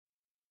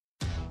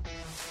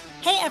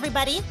Hey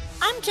everybody,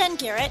 I'm Jen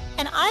Garrett,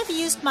 and I've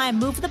used my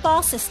Move the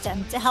Ball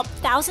system to help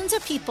thousands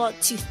of people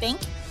to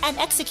think and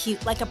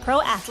execute like a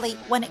pro athlete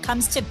when it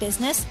comes to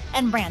business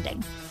and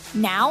branding.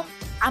 Now,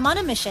 I'm on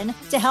a mission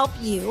to help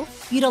you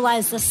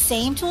utilize the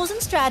same tools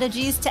and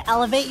strategies to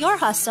elevate your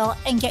hustle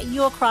and get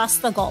you across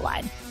the goal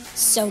line.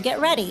 So get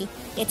ready.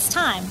 It's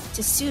time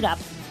to suit up,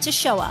 to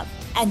show up,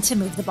 and to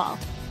move the ball.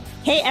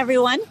 Hey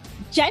everyone,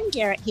 Jen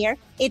Garrett here.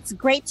 It's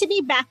great to be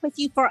back with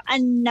you for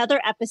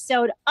another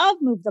episode of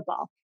Move the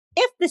Ball.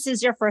 If this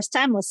is your first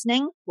time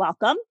listening,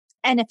 welcome.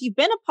 And if you've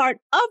been a part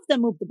of the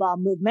Move the Ball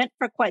movement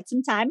for quite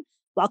some time,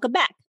 welcome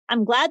back.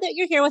 I'm glad that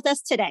you're here with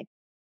us today.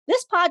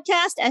 This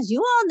podcast, as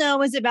you all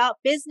know, is about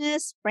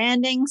business,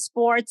 branding,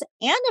 sports,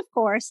 and of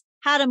course,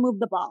 how to move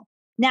the ball.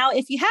 Now,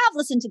 if you have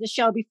listened to the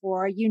show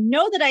before, you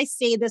know that I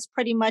say this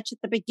pretty much at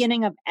the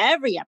beginning of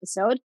every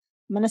episode.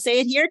 I'm going to say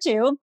it here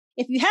too.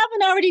 If you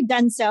haven't already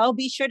done so,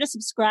 be sure to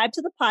subscribe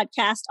to the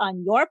podcast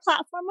on your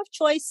platform of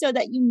choice so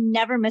that you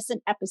never miss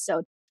an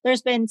episode.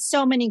 There's been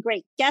so many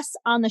great guests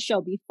on the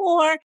show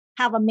before,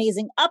 have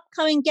amazing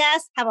upcoming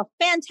guests, have a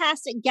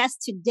fantastic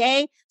guest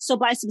today. So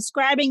by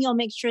subscribing, you'll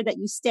make sure that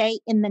you stay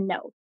in the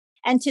know.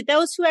 And to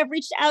those who have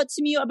reached out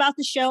to me about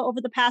the show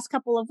over the past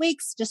couple of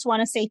weeks, just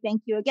want to say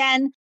thank you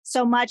again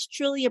so much.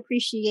 Truly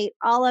appreciate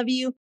all of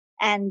you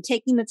and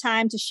taking the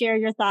time to share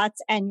your thoughts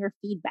and your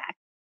feedback.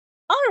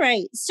 All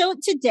right. So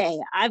today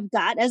I've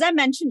got, as I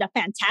mentioned, a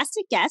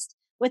fantastic guest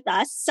with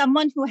us,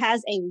 someone who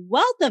has a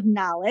wealth of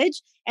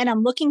knowledge, and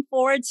I'm looking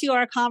forward to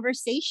our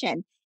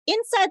conversation.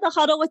 Inside the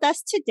huddle with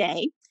us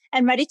today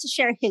and ready to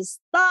share his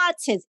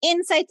thoughts, his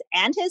insights,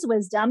 and his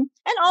wisdom,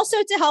 and also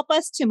to help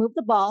us to move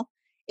the ball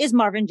is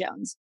Marvin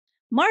Jones.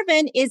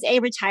 Marvin is a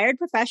retired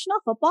professional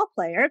football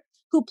player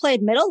who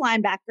played middle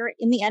linebacker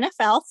in the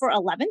NFL for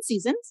 11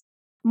 seasons.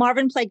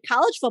 Marvin played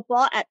college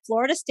football at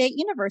Florida State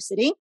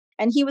University,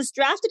 and he was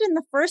drafted in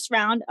the first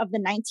round of the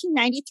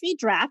 1993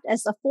 draft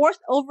as the 4th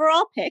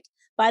overall pick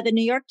by the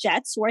New York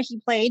Jets, where he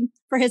played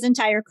for his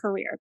entire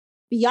career.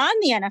 Beyond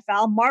the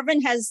NFL,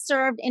 Marvin has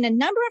served in a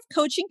number of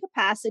coaching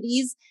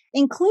capacities,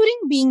 including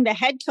being the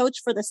head coach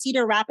for the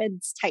Cedar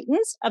Rapids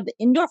Titans of the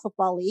Indoor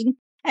Football League.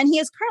 And he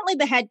is currently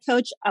the head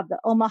coach of the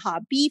Omaha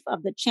Beef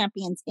of the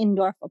Champions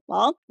Indoor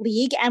Football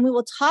League. And we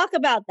will talk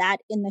about that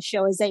in the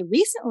show as they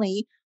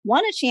recently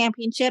won a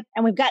championship.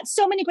 And we've got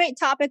so many great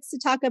topics to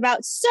talk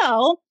about.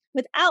 So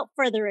without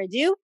further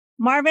ado,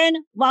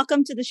 Marvin,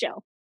 welcome to the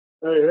show.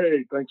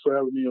 Hey, thanks for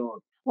having me on.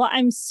 Well,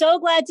 I'm so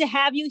glad to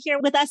have you here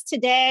with us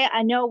today.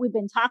 I know we've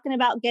been talking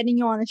about getting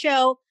you on the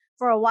show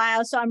for a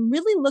while, so I'm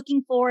really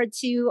looking forward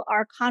to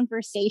our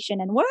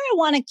conversation. And where I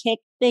want to kick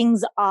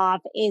things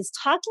off is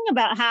talking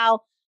about how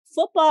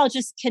football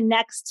just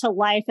connects to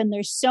life. And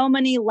there's so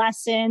many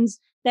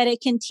lessons that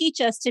it can teach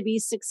us to be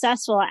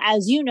successful.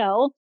 As you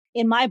know,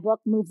 in my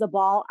book, Move the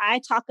Ball, I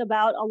talk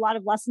about a lot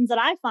of lessons that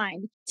I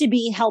find to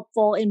be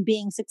helpful in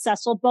being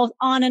successful, both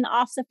on and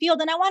off the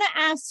field. And I want to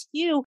ask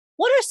you,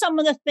 what are some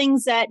of the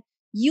things that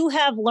you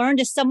have learned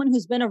as someone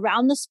who's been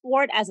around the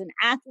sport as an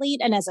athlete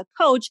and as a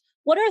coach?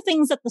 What are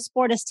things that the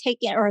sport has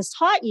taken or has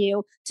taught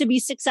you to be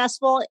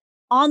successful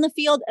on the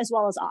field as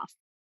well as off?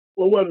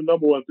 Well, one of the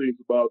number one things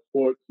about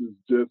sports is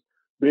just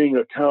being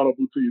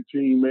accountable to your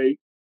teammates.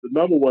 The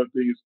number one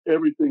thing is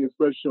everything,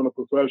 especially on a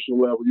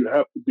professional level, you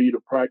have to be to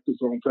practice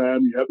on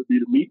time. You have to be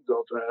to meetings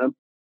on time.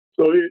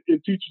 So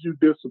it teaches you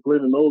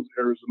discipline in those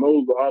areas. And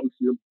those are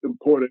obviously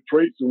important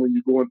traits. And when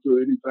you go into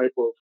any type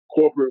of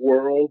corporate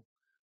world,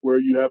 where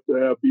you have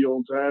to be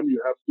on time,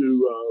 you have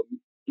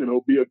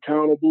to, be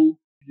accountable.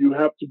 You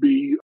have to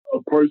be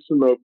a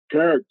person of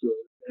character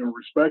and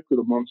respected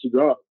amongst the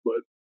job.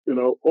 But,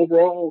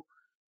 overall,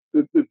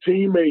 the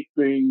teammate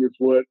thing is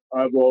what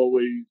I've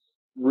always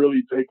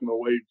really taken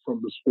away from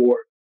the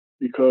sport,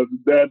 because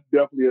that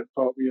definitely has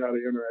taught me how to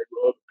interact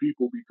with other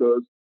people,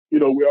 because,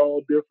 we're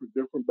all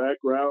different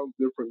backgrounds,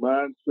 different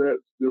mindsets,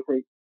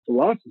 different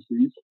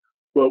philosophies,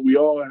 but we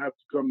all have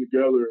to come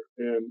together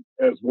and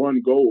as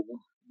one goal,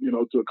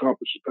 to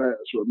accomplish a task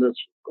or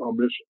a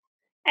mission.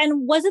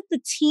 And was it the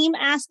team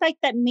aspect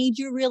that made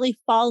you really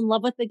fall in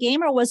love with the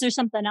game, or was there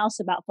something else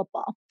about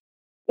football?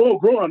 Well,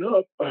 growing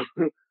up,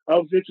 I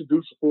was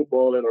introduced to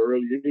football at an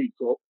early age.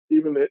 So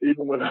even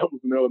when I was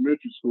in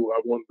elementary school,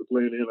 I wanted to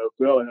play in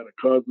the NFL. I had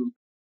a cousin,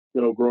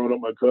 growing up,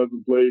 my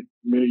cousin played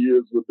many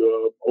years with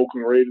the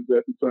Oakland Raiders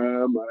at the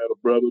time. I had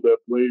a brother that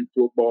played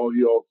football.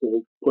 He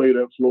also played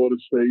at Florida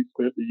State,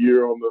 spent the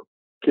year on the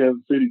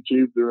Kansas City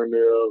Chiefs during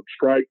their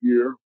strike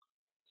year.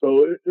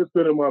 So it's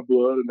been in my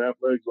blood, and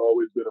athletics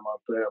always been in my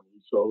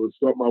family. So it's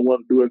something I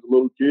wanted to do as a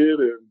little kid,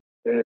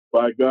 and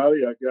by golly,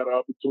 I got an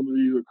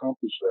opportunity to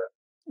accomplish that.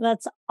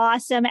 That's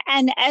awesome.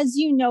 And as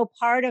you know,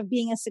 part of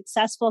being a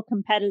successful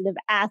competitive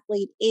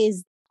athlete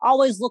is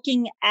always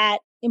looking at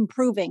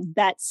improving,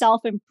 that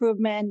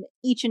self-improvement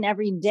each and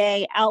every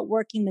day,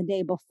 outworking the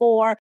day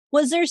before.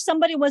 Was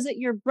it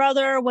your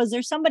brother? Was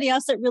there somebody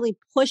else that really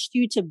pushed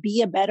you to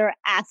be a better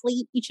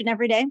athlete each and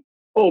every day?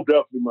 Oh,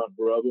 definitely my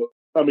brother.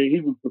 I mean,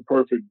 he was the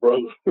perfect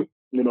brother.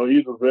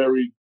 He's a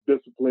very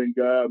disciplined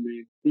guy. I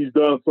mean, he's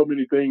done so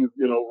many things,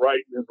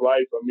 right in his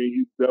life. I mean,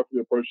 he's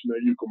definitely a person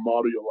that you can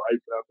model your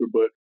life after,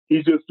 but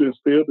he's just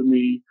instilled to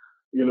me,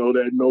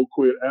 that no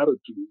quit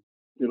attitude.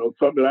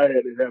 Something I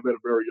had to have at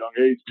a very young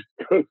age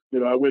because,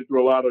 I went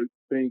through a lot of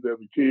things as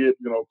a kid,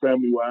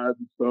 family wise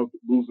and stuff,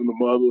 losing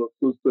a mother, a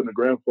sister, and a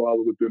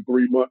grandfather within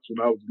 3 months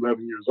when I was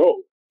 11 years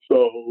old.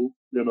 So,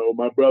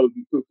 my brothers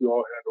and sisters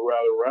all had to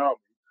rally around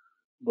me.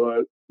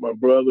 But my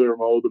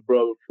older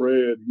brother,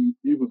 Fred,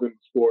 he was in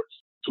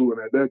sports too.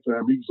 And at that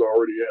time, he was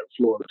already at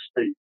Florida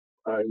State.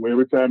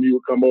 Every time he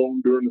would come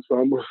home during the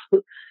summer,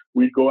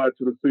 we'd go out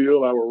to the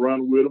field. I would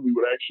run with him. We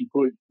would actually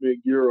put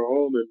big gear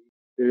on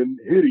and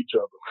hit each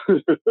other.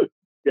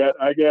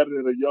 I got it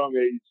at a young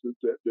age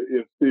that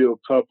instill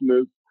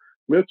toughness.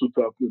 Mental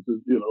toughness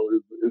is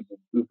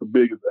the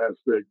biggest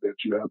aspect that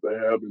you have to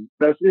have. And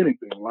that's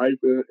anything, life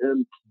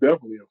and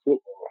definitely in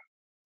football.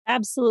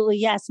 Absolutely.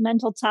 Yes.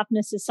 Mental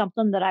toughness is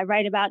something that I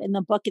write about in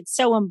the book. It's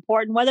so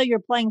important, whether you're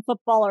playing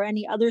football or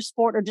any other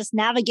sport or just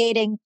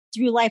navigating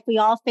through life. We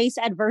all face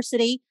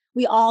adversity.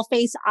 We all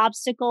face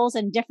obstacles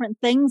and different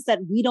things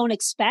that we don't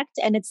expect.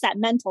 And it's that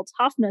mental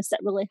toughness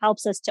that really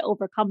helps us to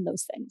overcome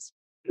those things.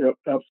 Yep,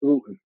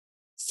 absolutely.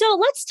 So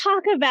let's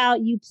talk about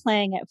you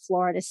playing at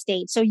Florida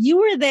State. So you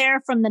were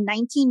there from the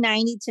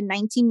 1990 to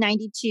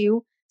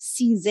 1992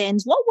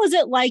 seasons. What was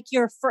it like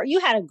you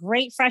had a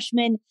great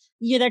freshman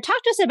year there.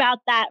 Talk to us about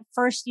that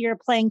first year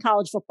playing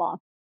college football.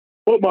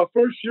 Well, my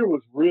first year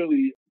was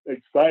really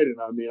exciting.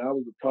 I mean, I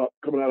was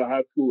coming out of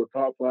high school, a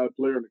top 5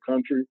 player in the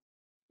country,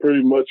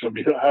 pretty much. I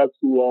mean, a high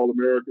school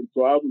All-American.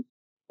 So I was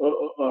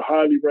a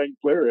highly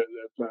ranked player at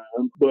that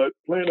time. But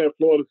playing at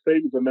Florida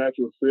State was a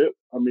natural fit.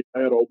 I mean, I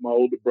had my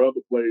older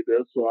brother played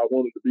there, so I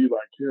wanted to be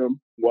like him.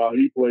 While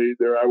he played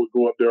there, I would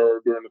go up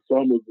there during the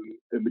summers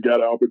and got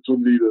an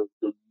opportunity to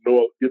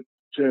get a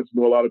chance to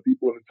know a lot of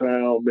people in the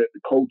town, met the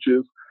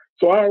coaches.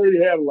 So I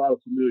already had a lot of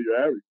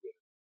familiarity with it.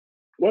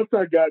 Once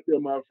I got there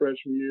my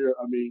freshman year,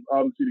 I mean,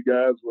 obviously the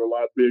guys were a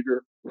lot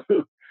bigger,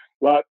 a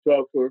lot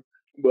tougher,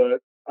 but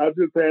I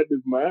just had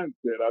this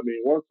mindset. I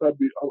mean,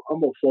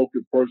 I'm a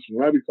focused person.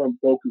 When I become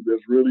focused,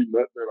 there's really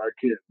nothing that I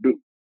can't do.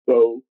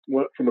 So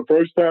from the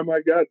first time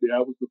I got there, I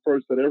was the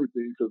first at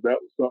everything because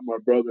that was something my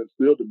brother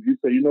instilled in me. He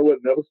said, you know what,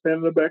 never stand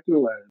in the back of the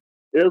line.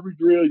 Every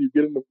drill you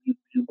get in,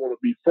 you want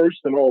to be first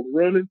in all the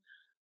running.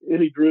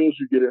 Any drills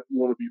you get in, you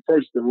want to be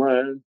first in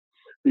line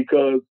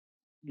because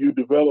you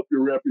develop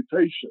your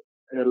reputation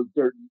at a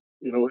certain,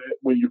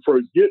 when you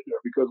first get there.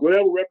 Because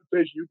whatever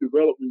reputation you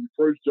develop when you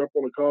first jump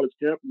on a college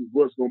campus is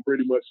what's going to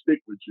pretty much stick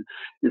with you.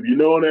 If you're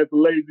known as a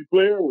lazy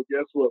player, well,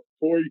 guess what?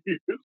 4 years,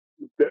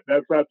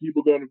 that's how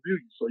people are going to view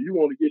you. So you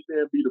want to get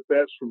there and be the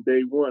best from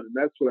day one. And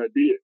that's what I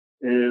did.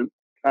 And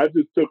I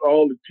just took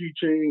all the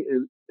teaching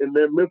and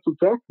that mental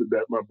toughness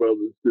that my brother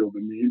instilled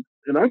in me.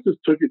 And I just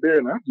took it there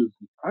and I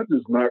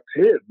just knocked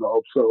heads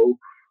off. So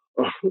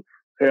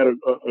had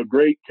a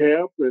great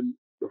camp, and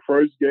the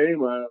first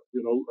game,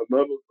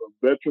 another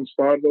veteran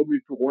started over me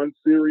for one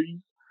series,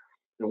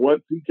 and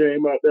once he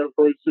came out that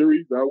first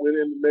series, I went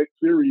in the next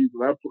series,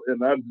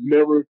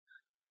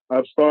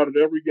 I've started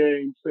every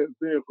game since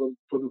then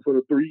for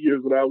the 3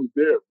 years that I was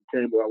there.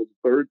 I was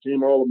a third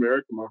team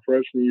All-American my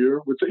freshman year,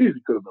 which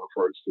easy could have been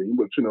first team,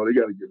 but they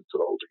got to give it to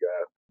the older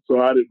guys.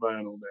 So I didn't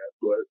mind on that,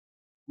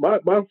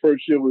 but my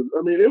first year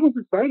it was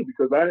exciting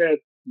because I had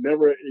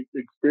never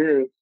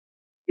experienced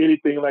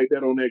anything like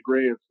that on that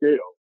grand scale.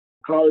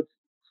 College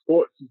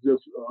sports is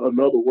just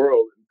another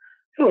world.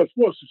 And,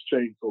 sports has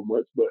changed so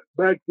much, but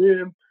back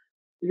then,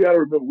 you got to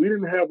remember, we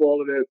didn't have all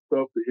of that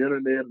stuff, the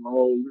internet and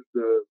all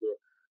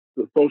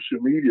the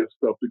social media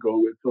stuff to go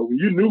with. So when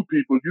you knew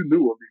people, you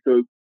knew them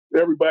because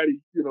everybody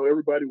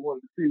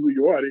wanted to see who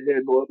you are. They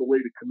had no other way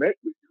to connect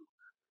with you.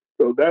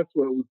 So that's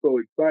what was so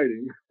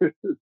exciting.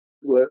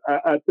 But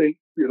I think,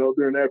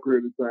 during that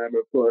period of time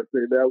at Florida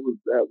State, that was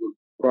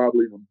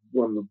probably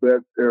one of the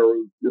best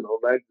eras,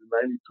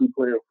 1992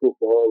 playing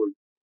football,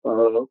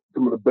 and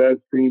some of the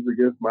best teams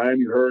against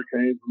Miami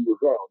Hurricanes.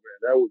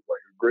 That was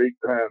like a great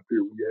time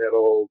period when you had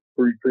all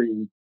 3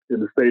 teams in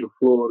the state of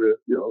Florida,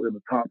 in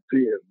the top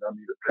 10. I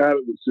mean, the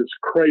talent was just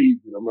crazy.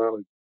 The amount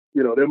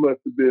of, there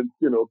must have been,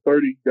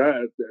 30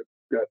 guys that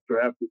got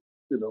drafted,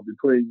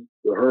 between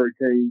the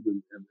Hurricanes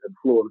and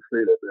Florida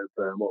State at that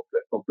time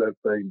off that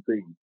same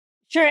team.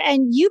 Sure.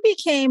 And you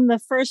became the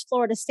first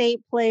Florida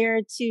State player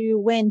to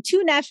win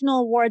 2 national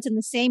awards in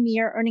the same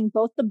year, earning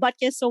both the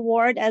Butkus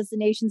Award as the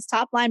nation's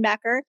top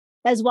linebacker,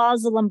 as well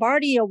as the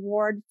Lombardi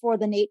Award for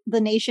the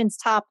nation's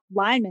top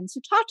lineman. So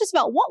talk to us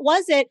about what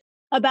was it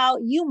about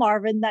you,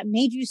 Marvin, that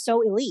made you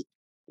so elite?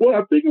 Well,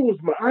 I think it was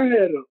I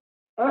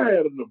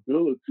had an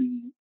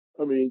ability,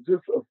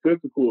 just a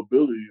physical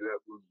ability that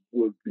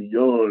was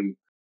beyond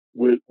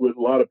with a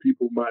lot of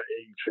people my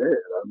age had.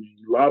 I mean,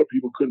 a lot of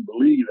people couldn't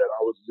believe that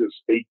I was just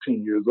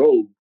 18 years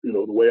old,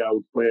 the way I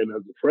was playing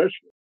as a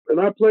freshman. And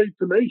I played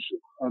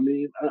tenacious. I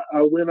mean,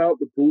 I went out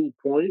to prove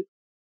point.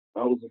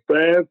 I was a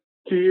fast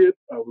kid.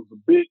 I was a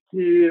big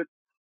kid.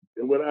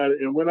 And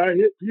when I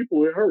hit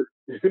people, it hurt.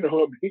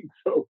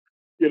 So,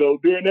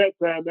 during that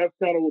time, that's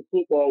kind of what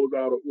football was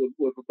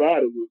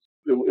about.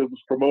 It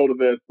was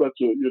promoted as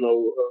such a,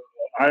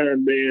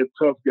 Iron Man,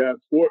 tough guy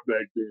sport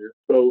back then.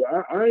 So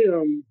I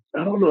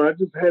don't know. I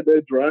just had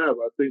that drive.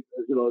 I think,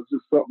 it's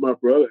just something my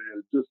brother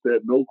had, just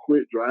that no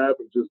quit drive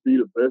and just be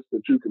the best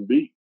that you can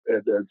be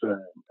at that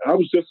time. I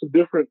was just a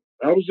different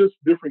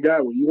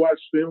guy. When you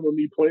watch film of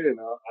me playing,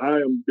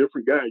 I am a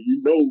different guy.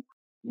 You know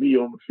me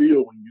on the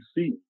field when you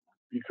see me,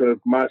 because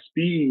my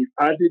speed,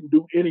 I didn't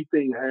do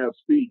anything half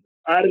speed.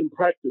 I didn't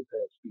practice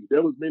half speed.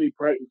 There was many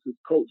practices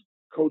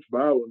Coach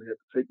Bowen had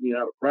to take me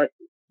out of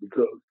practice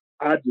because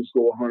I just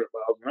go 100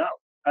 miles an hour.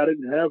 I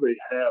didn't have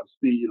a half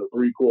speed or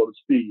three-quarter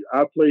speed.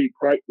 I played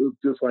practice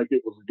just like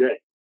it was a game.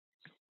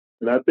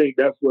 And I think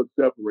that's what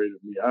separated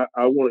me.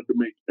 I wanted to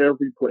make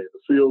every play.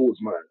 The field was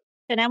mine.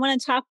 And I want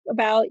to talk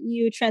about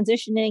you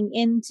transitioning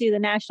into the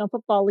National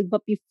Football League.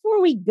 But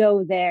before we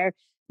go there,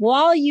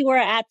 while you were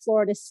at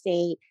Florida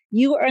State,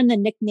 you earned the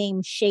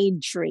nickname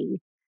Shade Tree.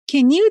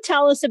 Can you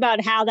tell us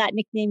about how that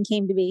nickname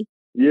came to be?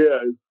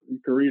 Yeah, you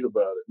can read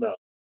about it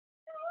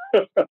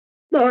now.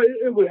 No,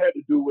 it had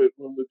to do with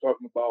when we're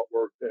talking about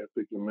work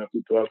ethic and mental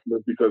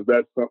toughness, because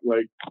that's something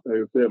like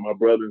I said, my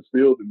brother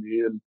instilled in me,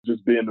 and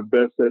just being the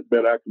best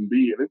that I can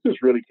be. And it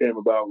just really came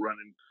about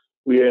running.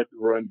 We had to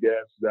run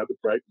gases after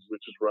practice,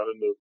 which is running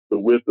the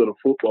width of the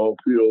football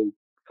field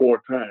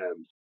 4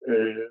 times.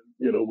 And,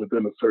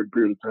 within a certain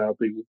period of time, I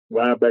think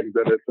linebackers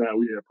at that time,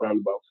 we had probably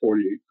about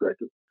 48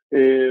 seconds.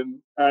 And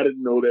I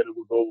didn't know that it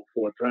was over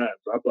 4 times.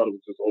 I thought it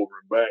was just over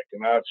and back.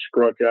 And I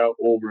struck out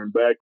over and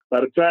back. By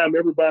the time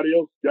everybody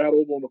else got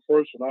over on the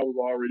first one, I was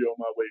already on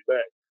my way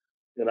back.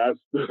 And I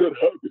stood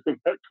up, and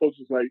that coach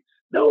was like,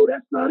 "No,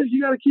 that's not it.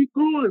 You got to keep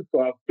going."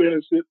 So I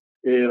finished it,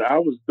 and I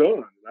was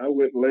done. And I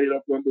went and laid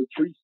up under the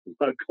tree.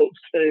 My coach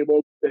came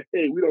over and said,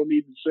 "Hey, we don't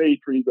need the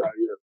shade trees out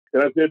here."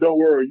 And I said, "Don't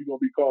worry, you're going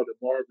to be called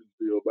at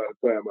Marvinsville by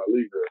the time I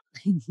leave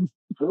there."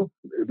 So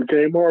it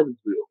became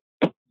Marvinsville.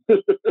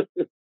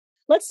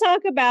 Let's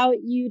talk about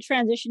you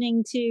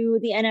transitioning to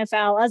the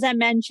NFL. As I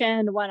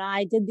mentioned, when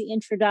I did the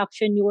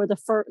introduction, you were the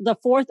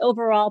 4th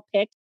overall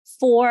pick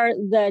for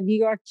the New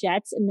York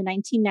Jets in the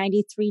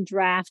 1993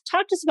 draft.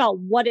 Talk to us about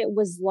what it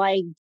was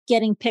like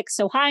getting picked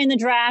so high in the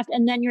draft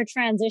and then your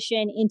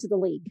transition into the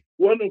league.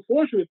 One of the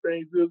unfortunate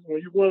things is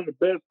when you're one of the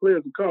best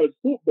players in college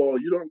football,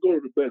 you don't go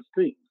to the best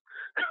teams.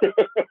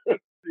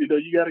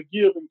 You got to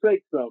give and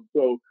take some.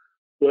 So,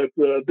 but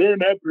during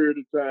that period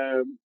of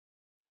time,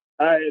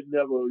 I had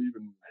never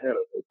even had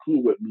a clue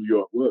what New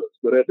York was.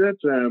 But at that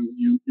time,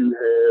 you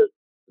had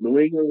New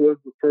England was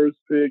the first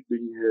pick,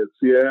 then you had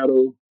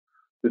Seattle.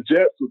 The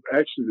Jets was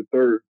actually the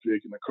 3rd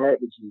pick, and the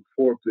Cardinals was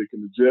the 4th pick,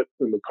 and the Jets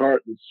and the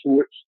Cardinals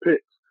switched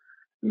picks.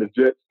 And the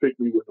Jets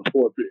picked me with the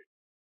 4th pick,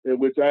 in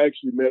which I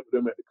actually met with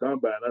them at the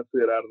combine. I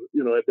said,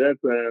 at that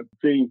time,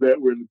 teams that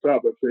were in the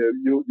top, I said,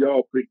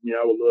 y'all pick me.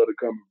 I would love to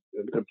come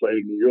and play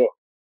in New York.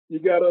 You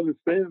got to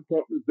understand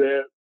something,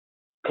 that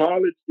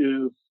college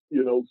is,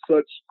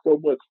 so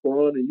much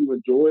fun and you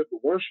enjoy it.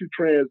 But once you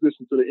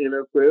transition to the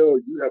NFL,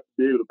 you have to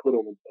be able to put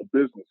on a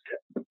business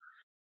cap,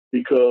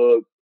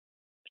 because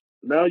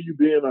now you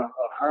being a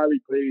highly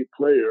paid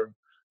player,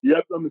 you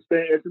have to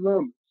understand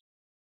economics.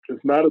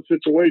 It's not a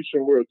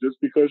situation where just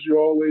because you're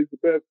always the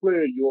best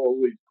player, you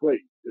always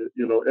play.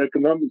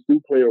 Economics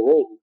do play a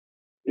role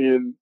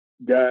in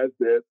guys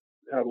that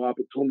have an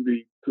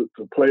opportunity to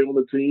play on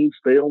the team,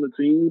 stay on the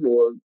team,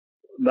 or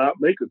not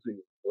make a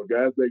team, or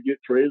guys that get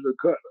traded or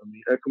cut. I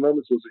mean,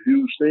 economics was a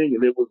huge thing,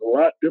 and it was a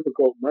lot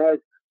difficult my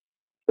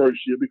first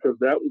year, because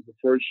that was the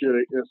first year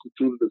they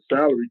instituted the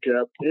salary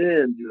cap,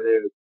 and you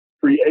had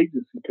free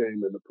agency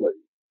came into play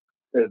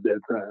at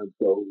that time.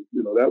 So,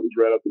 that was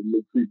right after the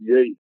new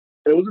CBA.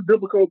 It was a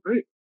difficult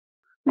thing,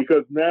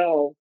 because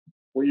now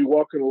when you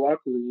walk in the locker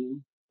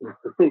room,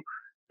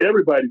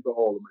 everybody's an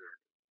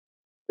All-American.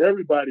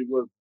 Everybody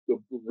was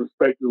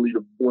respectively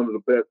one of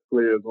the best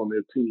players on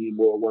their team,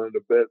 or one of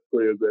the best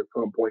players at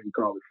some point in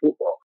college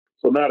football.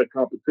 So now the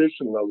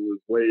competition level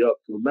is way up.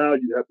 So now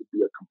you have to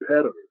be a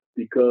competitor,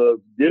 because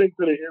getting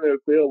to the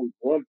NFL is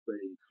one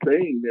thing.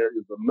 Staying there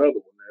is another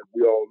one, as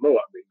we all know.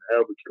 I mean, the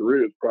average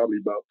career is probably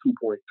about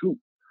 2.2.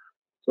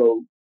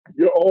 So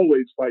you're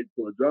always fighting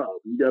for a job.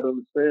 You got to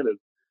understand that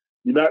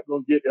you're not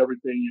going to get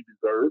everything you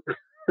deserve.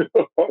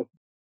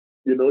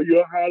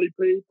 You're a highly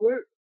paid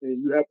player,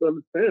 and you have to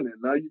understand that.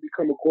 Now you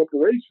become a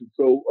corporation.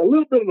 So a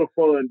little bit of the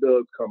fun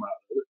does come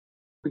out of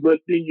it. But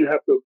then you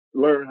have to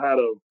learn how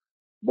to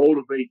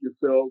motivate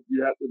yourself.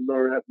 You have to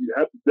learn you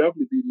have to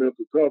definitely be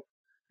mental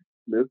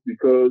toughness,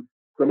 because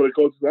some of the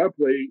coaches I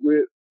played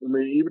with, I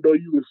mean, even though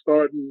you were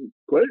starting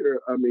player,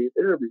 I mean,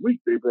 every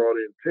week they brought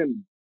in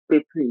 10,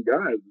 15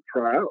 guys to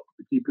try out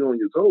to keep you on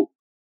your toes.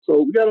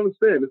 So we got to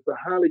understand, it's a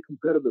highly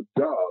competitive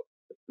job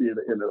being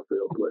an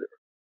NFL player.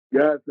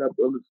 Guys have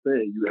to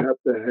understand, you have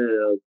to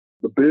have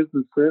the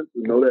business sense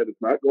and know that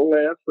it's not going to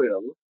last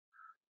forever.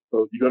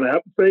 So you're going to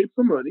have to save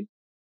some money.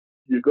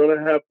 You're going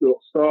to have to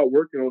start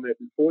working on that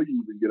before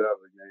you even get out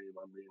of the game.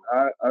 I mean,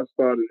 I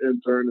started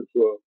interning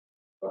for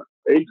an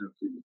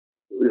agency,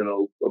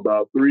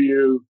 about 4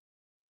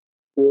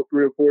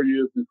 3 or 4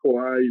 years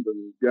before I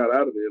even got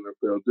out of the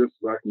NFL, just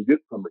so I can get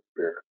some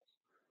experience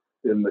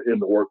in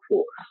the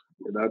workforce.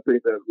 And I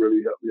think that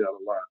really helped me out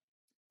a lot.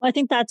 Well, I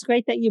think that's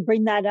great that you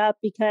bring that up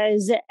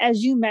because,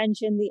 as you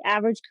mentioned, the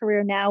average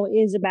career now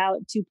is about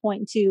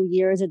 2.2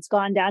 years. It's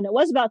gone down. It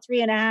was about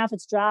 3.5.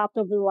 It's dropped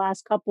over the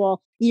last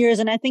couple years.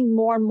 And I think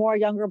more and more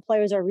younger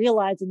players are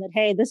realizing that,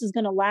 hey, this is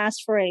going to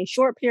last for a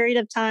short period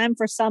of time.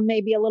 For some,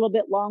 maybe a little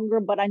bit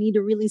longer, but I need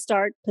to really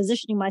start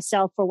positioning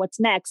myself for what's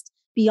next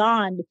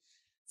beyond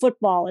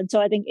football. And so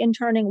I think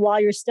interning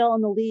while you're still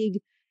in the league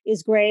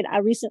is great. I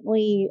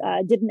recently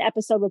did an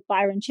episode with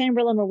Byron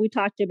Chamberlain where we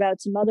talked about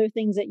some other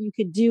things that you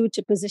could do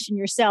to position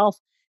yourself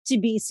to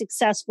be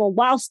successful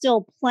while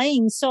still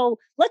playing. So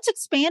let's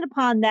expand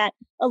upon that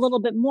a little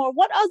bit more.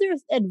 What other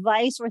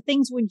advice or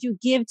things would you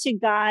give to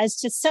guys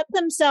to set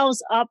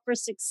themselves up for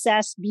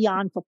success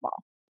beyond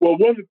football? Well,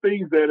 one of the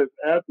things that as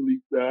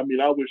athletes, I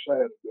wish I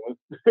had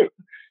done,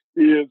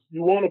 is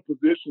you want to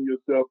position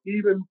yourself.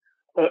 Even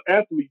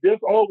athletes, there's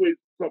always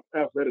something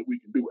athletic we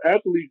can do.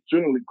 Athletes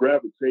generally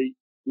gravitate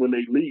when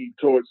they leave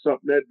towards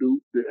something that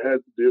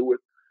has to deal with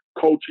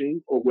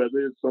coaching, or whether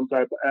it's some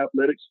type of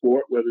athletic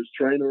sport, whether it's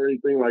training or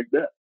anything like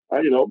that.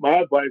 My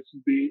advice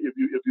would be if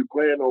you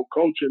plan on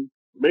coaching,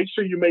 make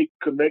sure you make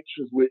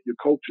connections with your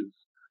coaches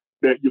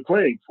that you're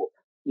playing for.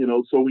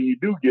 So when you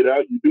do get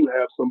out, you do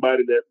have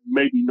somebody that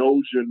maybe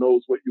knows you and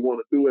knows what you want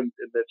to do, and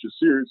that you're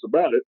serious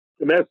about it.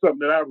 And that's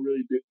something that I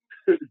really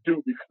didn't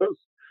do, because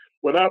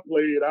when I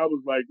played, I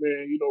was like,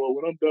 man,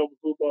 when I'm done with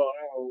football,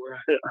 I don't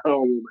want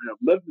to have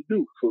nothing to do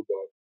with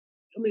football.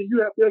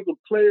 There's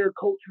a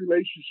player-coach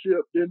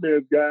relationship. Then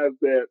there's guys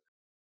that,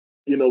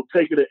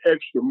 take it an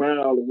extra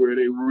mile where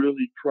they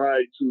really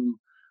try to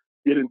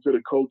get into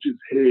the coach's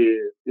head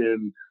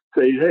and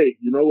say, hey,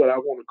 you know what, I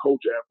want to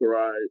coach after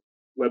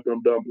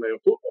I'm done playing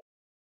football.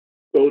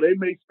 So they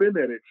may spend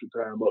that extra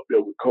time up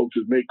there with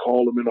coaches, may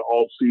call them in the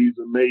off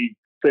season, may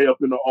stay up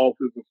in the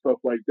office and stuff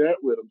like that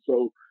with them.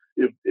 So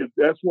if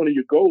that's one of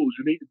your goals,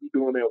 you need to be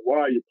doing that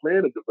while you're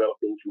planning to develop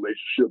those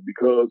relationships,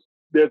 because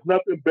there's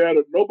nothing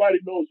better. Nobody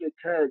knows your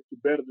character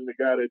better than the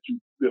guy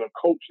than a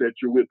coach that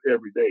you're with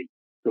every day,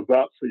 to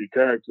vouch for your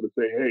character, to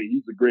say, hey,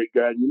 he's a great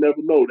guy. You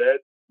never know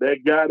that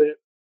guy that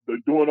they're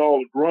doing all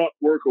the grunt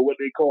work, or what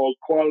they call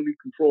quality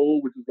control,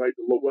 which is like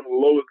one of the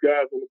lowest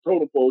guys on the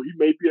totem pole. He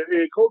may be a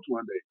head coach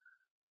one day.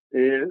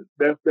 And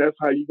that's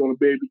how you're going to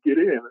be able to get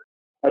in.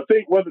 I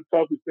think one of the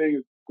toughest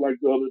things, like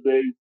the other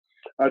day,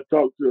 I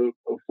talked to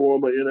a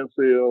former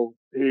NFL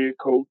head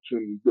coach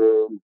and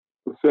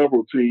for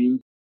several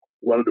teams,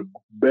 one of the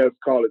best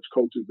college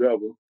coaches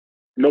ever.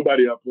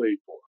 Nobody I played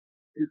for.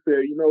 He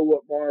said, you know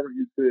what, Marvin?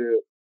 He said,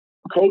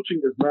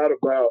 coaching is not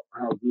about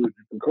how good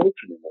you can coach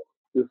anymore.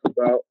 It's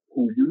about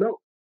who you know.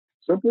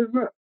 Simple as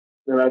that.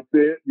 And I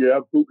said, yeah,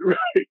 absolutely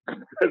right.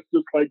 That's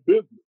just like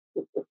business.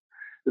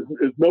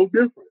 It's no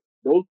different.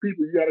 Those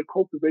people, you got to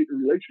cultivate the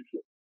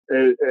relationship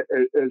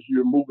as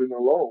you're moving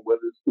along, whether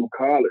it's through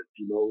college.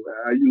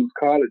 I use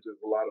college as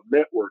a lot of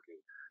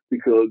networking,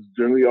 because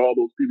generally all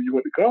those people you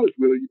went to college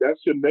with,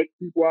 that's your next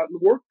people out in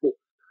the workforce,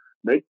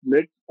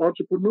 next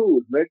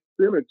entrepreneurs, next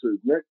senators,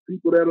 next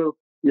people that are,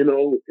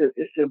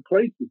 in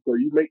places. So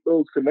you make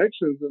those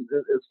connections and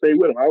stay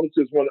with them. I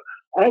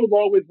was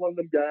always one of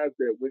them guys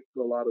that went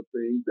to a lot of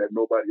things that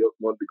nobody else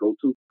wanted to go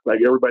to. Like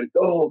everybody said,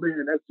 oh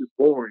man, that's just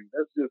boring.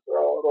 That's just,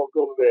 oh, don't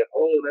go to that.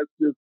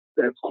 Oh,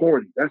 that's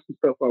corny. That's the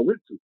stuff I went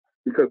to,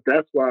 because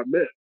that's why I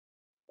met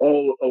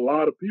a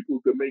lot of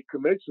people to make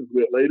connections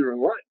with later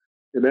in life.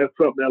 And that's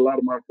something that a lot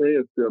of my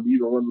fans tell me.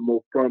 Even one of the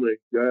most prominent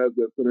guys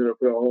that's in the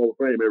NFL Hall of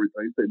Fame,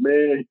 everything. He say,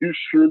 man, you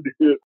sure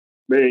did.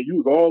 Man,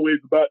 you was always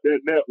about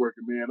that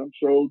networking, man. I'm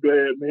so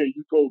glad, man,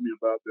 you told me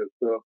about that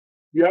stuff.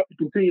 You have to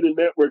continue to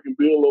network and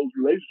build those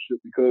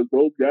relationships, because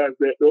those guys,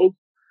 those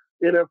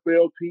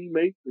NFL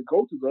teammates and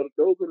coaches,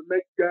 those are the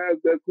next guys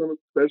that's going to,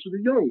 especially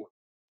the young ones,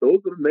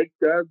 those are the next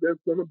guys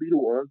that's going to be the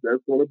ones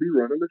that's going to be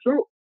running the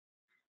show.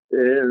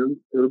 And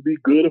it'll be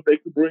good if they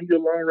can bring you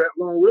along right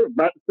along with them.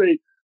 Not to say,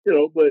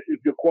 but if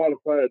you're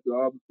qualified to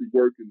obviously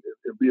work and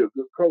be a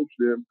good coach,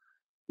 then,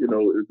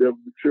 there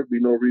should be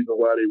no reason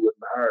why they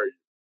wouldn't hire you.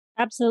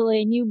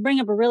 Absolutely. And you bring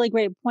up a really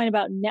great point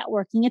about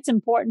networking. It's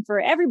important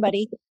for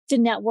everybody to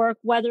network,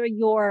 whether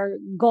your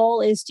goal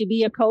is to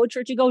be a coach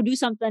or to go do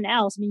something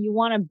else. I mean, you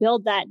want to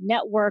build that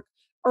network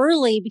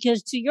early,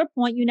 because to your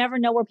point, you never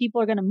know where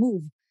people are going to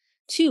move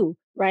to,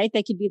 right?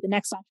 They could be the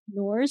next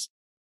entrepreneurs.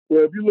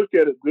 Well, if you look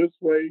at it this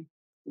way,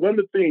 one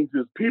of the things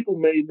is people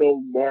may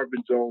know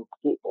Marvin Jones,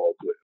 football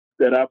player,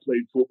 that I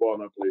played football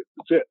and I played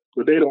for the Jets,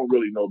 but they don't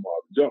really know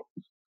Marvin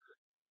Jones.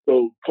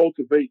 So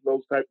cultivating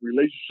those type of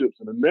relationships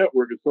in a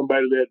network is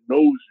somebody that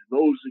knows you,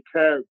 knows your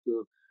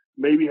character,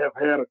 maybe have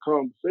had a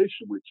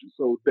conversation with you.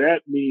 So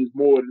that means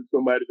more than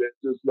somebody that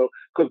just knows,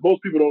 because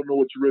most people don't know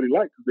what you really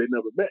like because they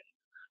never met you.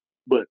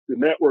 But the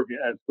networking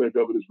aspect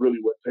of it is really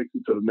what takes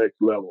it to the next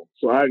level.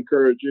 So I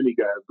encourage any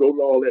guys, go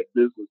to all that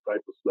business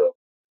type of stuff,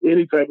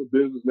 any type of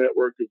business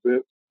network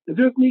event, and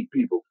just meet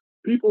people.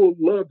 People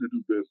love to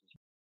do business.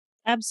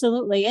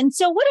 Absolutely. And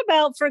so what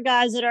about for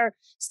guys that are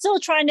still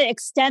trying to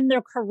extend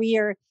their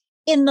career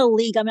in the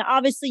league? I mean,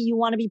 obviously you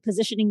want to be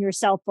positioning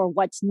yourself for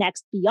what's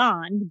next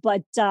beyond,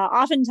 but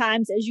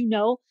oftentimes, as you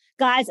know,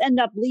 guys end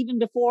up leaving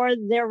before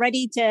they're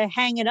ready to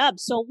hang it up.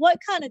 So what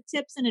kind of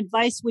tips and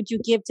advice would you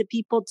give to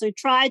people to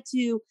try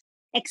to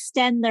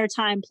extend their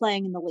time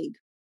playing in the league?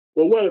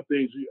 Well, one of the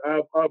things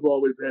I've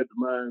always had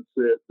the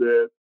mindset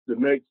that the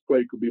next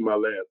play could be my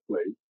last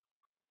play.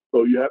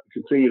 So you have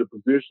to continue to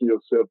position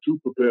yourself to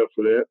prepare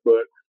for that.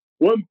 But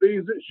one thing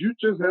is that you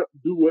just have to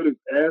do what is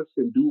asked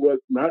and do what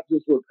not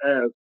just what's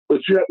asked, but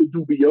you have to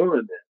do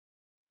beyond that.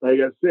 Like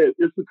I said,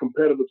 it's a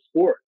competitive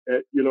sport.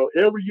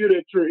 Every year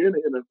that you're in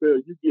the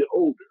NFL, you get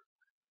older,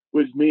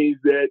 which means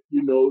that,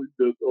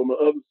 on the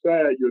other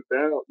side, you're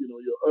down,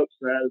 your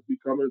upside is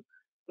becoming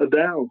a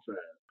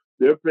downside.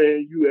 They're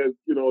paying you as,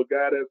 a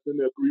guy that's in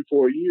there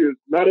 3-4 years.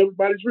 Not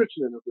everybody's rich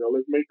in the NFL.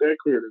 Let's make that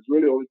clear. There's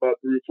really only about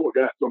 3 or 4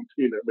 guys on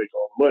the team that make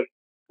all the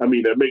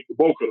money. That make the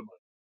bulk of the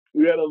money.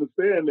 We got to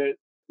understand that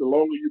the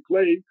longer you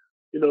play,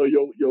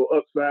 your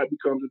upside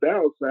becomes a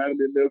downside, and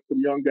then there's some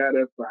young guy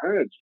that's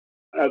behind you.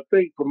 I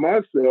think for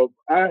myself,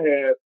 I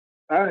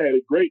had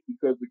it great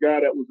because the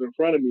guy that was in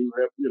front of me,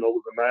 was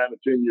a 9 or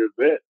 10 year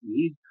vet, and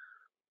he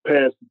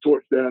passed the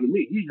torch down to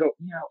me. He helped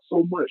me out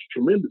so much,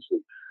 tremendously.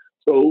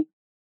 So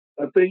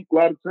I think a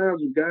lot of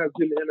times when guys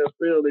get in the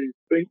NFL,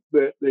 they think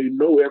that they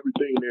know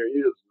everything there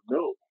is to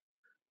know.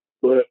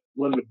 But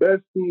one of the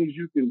best things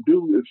you can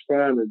do is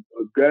find a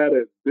guy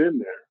that's been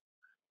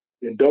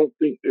there and don't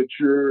think that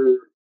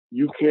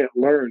you can't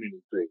learn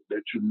anything,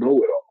 that you know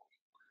it all.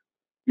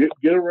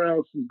 Get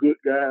around some good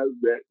guys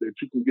that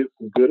you can get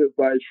some good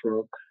advice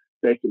from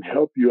that can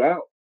help you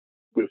out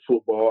with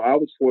football. I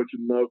was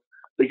fortunate enough.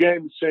 The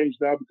game has changed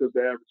now because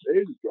the average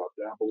age has dropped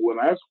down. But when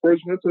I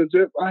first went to the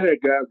Jets, I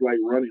had guys like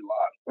Ronnie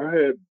Lott. I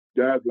had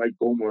guys like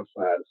Bowman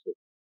Fiderson,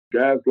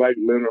 guys like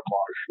Leonard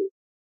Marshall,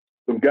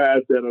 some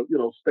guys that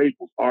are,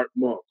 staples, Art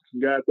Monk,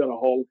 some guys that are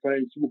Hall of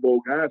Fame Super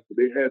Bowl guys, but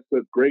they had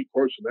such great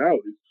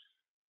personalities.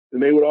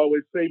 And they would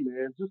always say,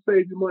 man, just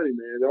save your money,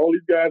 man. All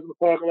these guys in the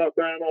parking lot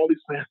buying all these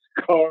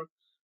fancy cars,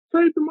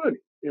 save the money.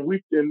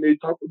 And they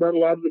talked about a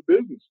lot of the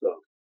business stuff.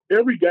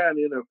 Every guy in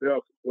the NFL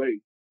can play,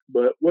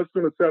 but what's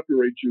going to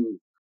separate you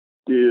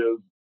is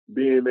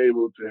being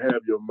able to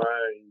have your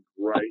mind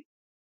right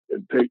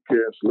and take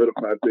care and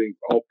solidify things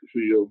off the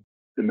field.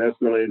 And that's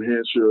going to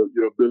enhance your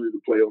ability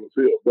to play on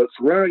the field. But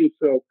surround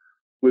yourself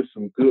with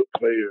some good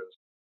players,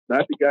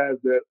 not the guys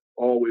that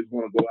always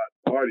want to go out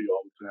and party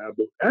all the time,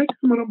 but ask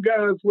some of them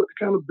guys what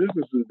kind of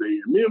businesses they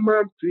in. Me and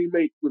my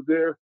teammate was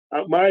there.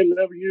 My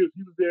 11 years,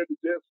 he was there at the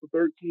Jets for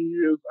 13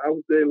 years. I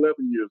was there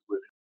 11 years with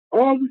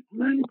him.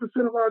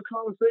 90% of our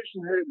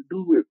conversation had to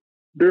do with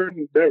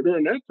during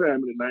that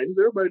time in the 90s,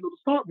 everybody knew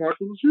the stock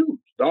market was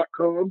huge.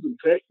 .coms and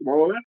tech and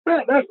all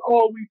that. That's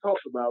all we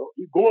talked about.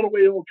 Going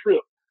away on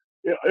trips.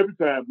 Every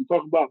time we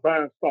talk about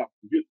buying stocks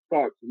and getting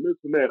stocks and this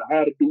and that,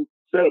 how to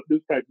set up this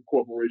type of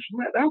corporation.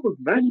 Man, that was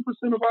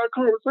 90% of our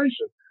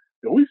conversation.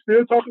 And we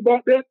still talk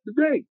about that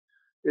today.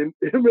 And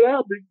him and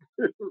I been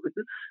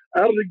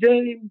out of the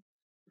game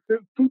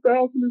since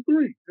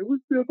 2003. And we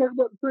still talk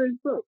about the same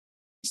stuff.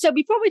 So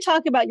before we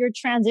talk about your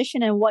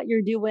transition and what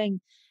you're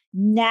doing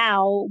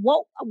now,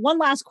 one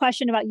last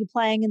question about you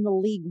playing in the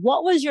league.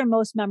 What was your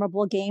most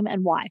memorable game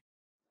and why?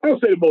 I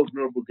would say the most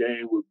memorable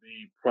game would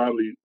be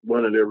probably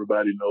one that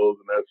everybody knows,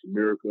 and that's a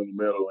Miracle in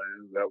the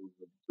Meadowlands. That was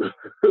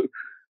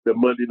the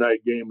Monday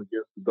night game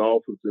against the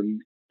Dolphins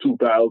in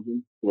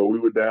 2000, where we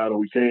were down and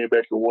we came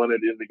back and won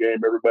it in the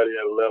game. Everybody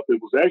had left.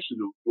 It was actually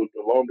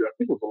the longest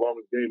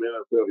game in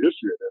NFL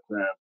history at that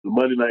time. The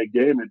Monday night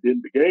game,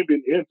 the game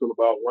didn't end until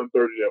about 1:30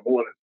 that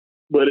morning.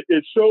 But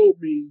it showed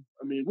me,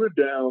 we're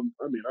down.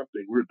 I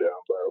think we're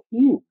down by,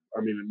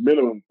 a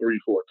minimum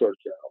 3-4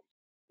 touchdowns.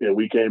 And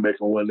we came back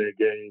and won that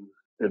game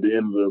at the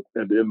end of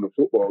the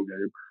football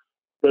game.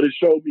 But it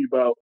showed me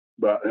about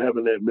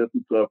having that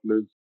mental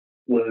toughness.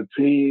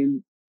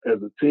 As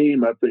a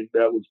team, I think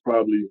that was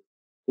probably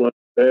one of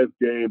the best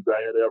games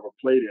I had ever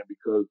played in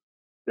because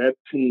that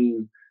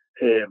team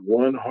had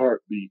one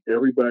heartbeat.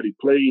 Everybody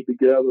played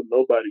together.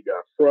 Nobody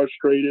got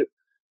frustrated.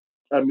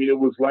 It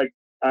was like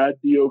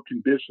ideal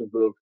conditions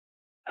of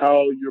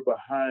how you're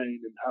behind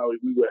and how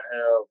we would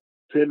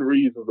have 10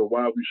 reasons of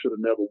why we should have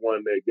never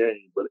won that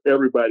game. But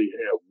everybody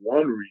had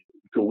one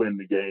reason to win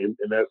the game,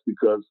 and that's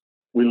because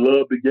we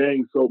loved the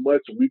game so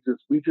much, and we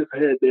just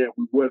had that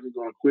we wasn't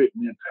going to quit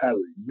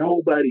mentality.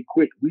 Nobody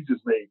quit. We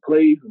just made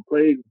plays and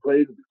plays and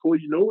plays, and before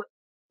you know it,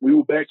 we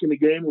were back in the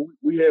game, and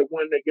we had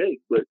won that game.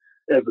 But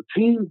as a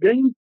team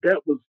game,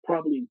 that was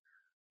probably,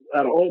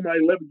 out of all my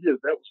 11 years,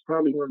 that was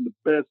probably one of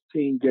the best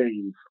team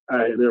games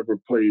I had ever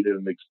played in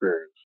an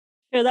experience.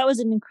 Sure, that was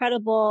an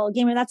incredible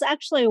game. And that's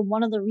actually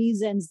one of the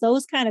reasons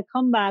those kind of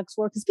comebacks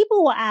were, because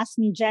people will ask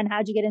me, Jen,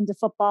 how'd you get into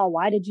football?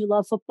 Why did you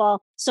love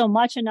football so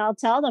much? And I'll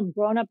tell them,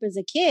 growing up as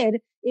a kid,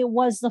 it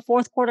was the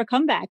fourth quarter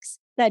comebacks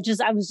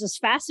I was just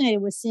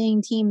fascinated with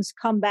seeing teams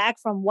come back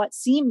from what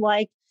seemed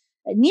like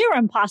a near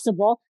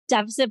impossible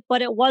deficit,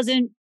 but it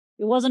wasn't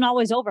it wasn't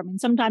always over. I mean,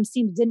 sometimes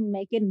teams didn't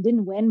make it and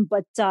didn't win,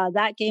 but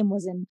that game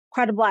was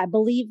incredible. I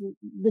believe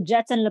the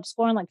Jets ended up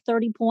scoring like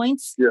 30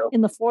 points Yeah.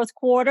 in the fourth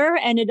quarter,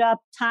 ended up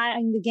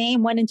tying the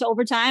game, went into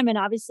overtime, and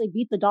obviously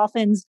beat the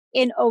Dolphins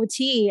in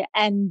OT.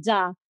 And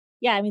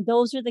yeah, I mean,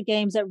 those are the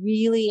games that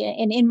really,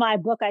 and in my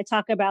book, I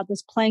talk about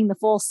this playing the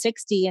full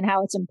 60 and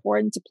how it's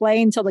important to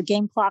play until the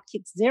game clock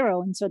hits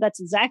zero. And so that's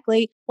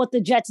exactly what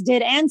the Jets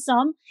did and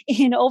some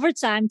in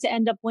overtime to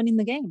end up winning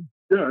the game.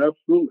 Yeah,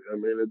 absolutely. I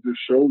mean, it just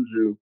shows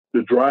you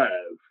the drive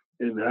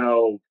and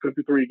how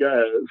 53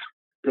 guys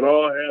could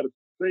all have the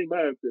same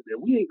mindset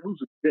that we ain't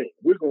losing the game.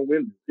 We're going to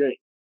win this game.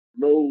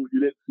 No, you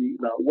didn't see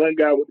not one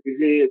guy with his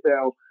head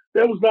down.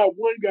 There was not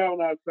one guy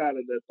on our side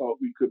that thought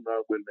we could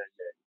not win that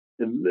game.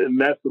 And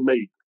that's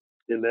amazing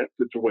in that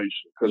situation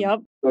because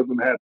it doesn't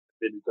happen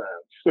many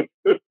times.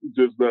 It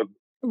just doesn't.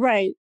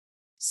 Right.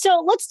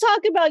 So let's talk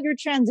about your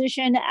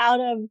transition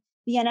out of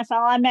the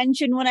NFL. I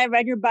mentioned when I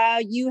read your bio,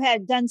 you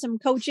had done some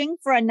coaching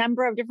for a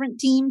number of different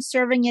teams,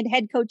 serving in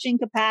head coaching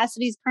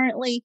capacities,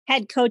 currently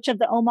head coach of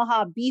the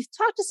Omaha Beef.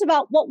 Talk to us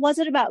about what was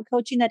it about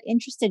coaching that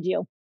interested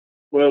you?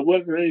 Well, it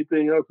wasn't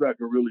anything else I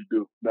could really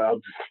do. No,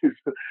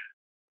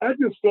 I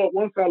just felt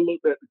once I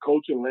looked at the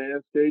coaching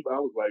landscape, I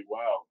was like,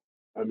 wow.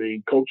 I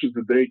mean, coaches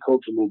today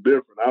coach a little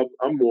different.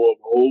 I'm more of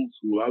old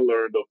school. I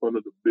learned up under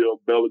the Bill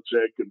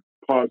Belichick and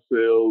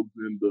Parcells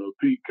and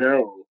Pete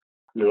Carroll,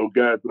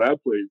 guys that I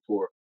played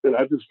for. And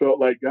I just felt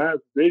like guys,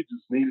 they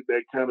just needed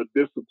that kind of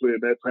discipline,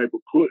 that type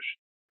of push.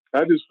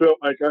 I just felt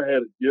like I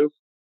had a gift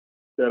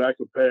that I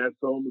could pass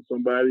on to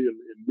somebody, and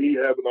me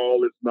having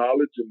all this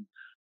knowledge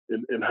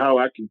and how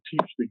I can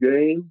teach the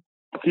game,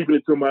 keeping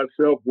it to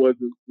myself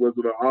wasn't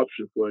an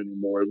option for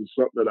anymore. It was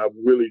something that I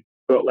really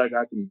felt like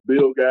I can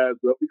build guys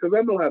up because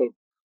I know how to,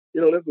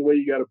 that's the way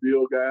you got to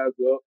build guys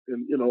up.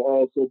 And,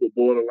 also the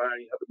borderline,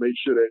 you have to make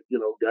sure that,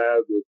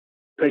 guys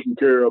are taken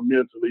care of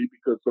mentally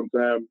because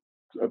sometimes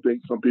I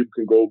think some people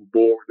can go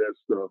overboard with that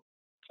stuff.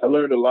 I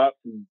learned a lot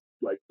from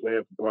like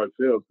playing for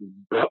Parcells.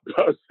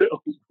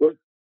 Parcells was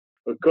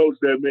a coach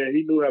that, man,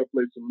 he knew how to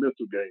play some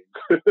mental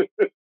games.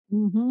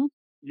 Mm-hmm.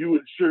 You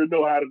would sure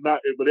know how to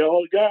knock it, but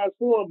all the guys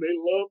for him, they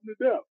love him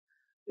to death.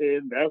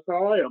 And that's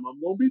how I am.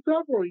 I'm going to be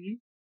tough on you.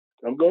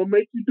 I'm going to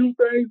make you do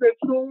things that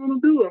you don't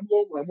want to do. I'm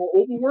going to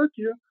overwork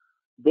you.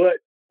 But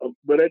at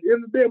the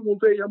end of the day, I'm going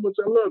to tell you how much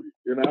I love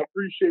you. And I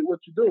appreciate what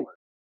you're doing.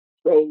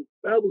 So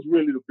that was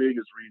really the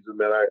biggest reason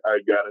that I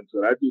got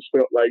into it. I just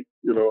felt like,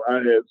 I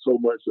had so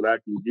much that I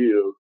can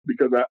give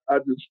because I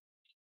just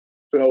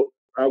felt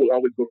I would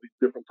always go to these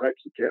different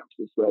types of camps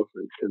and stuff.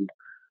 And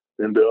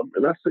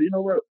I said, you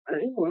know what?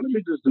 Let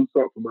me just do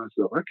something for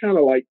myself. I kind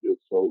of like this.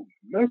 So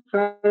that's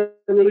how it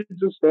really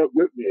just stuck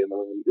with me.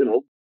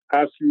 And,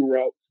 high school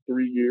route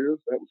 3 years.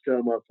 That was kind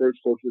of my first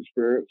coaching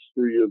experience,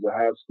 3 years of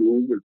high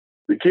school.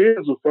 The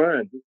kids were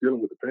fine, just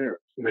dealing with the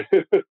parents.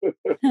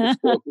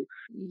 So,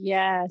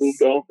 yes.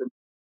 Moved on from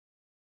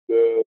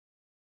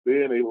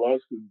then they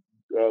lost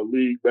the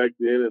league back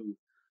then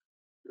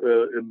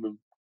in the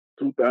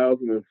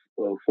 2014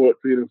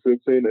 and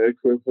 15, the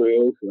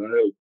XFL. So I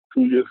had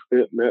 2 years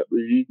spent in that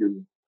league,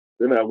 and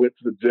then I went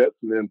to the Jets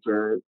and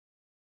interned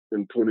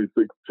in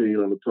 2016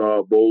 on the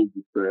Todd Bowles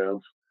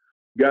staff.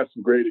 Got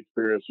some great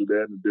experience with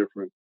that and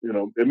different,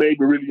 it made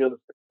me really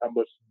understand how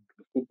much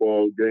the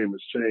football game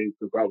has changed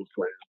since I was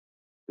playing.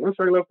 Once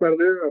I left out of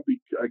there,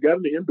 I got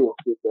into indoor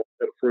football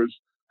at first.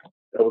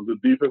 I was the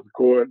defensive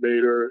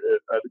coordinator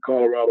at the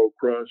Colorado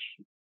Crush,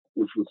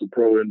 which was a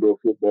pro indoor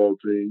football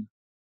team.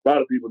 A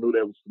lot of people knew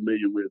that was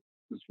familiar with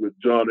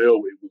John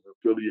Elway was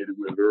affiliated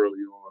with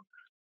early on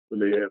when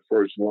they had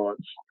first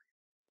launched.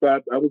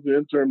 But I was the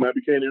interim. I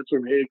became the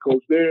interim head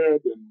coach there.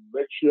 Then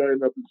next year I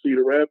ended up in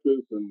Cedar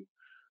Rapids. And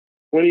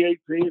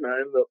 2018, I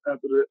ended up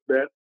after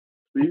that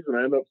season,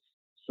 I ended up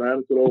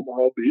signing to the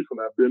Omaha Beef, and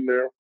I've been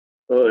there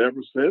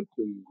ever since.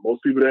 And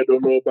most people that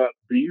don't know about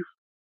beef,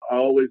 I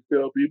always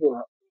tell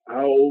people,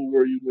 how old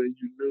were you when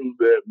you knew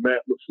that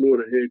Matt LaFleur,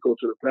 the head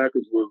coach of the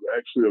Packers, was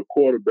actually a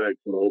quarterback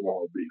for the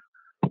Omaha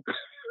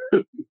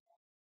Beef?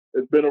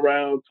 It's been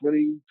around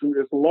 22.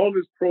 It's the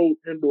longest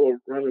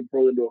running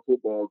pro indoor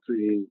football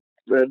team.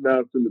 Right now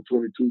it's in the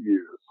 22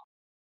 years.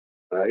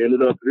 I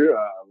ended up here.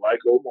 I like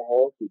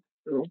Omaha.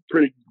 It's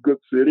pretty good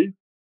city.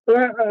 But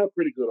I have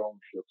pretty good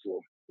ownership.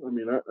 So,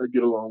 I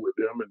get along with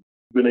them and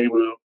been able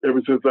to,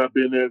 ever since I've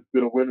been there, it's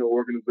been a winning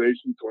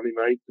organization.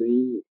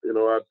 2019,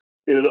 I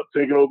ended up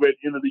taking over at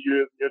the end of the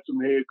year as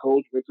interim head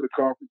coach, went to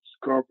the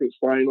conference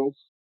finals.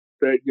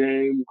 That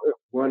game, if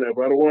I'd have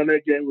won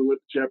that game, we went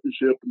to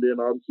championship, and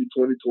then obviously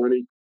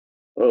 2020,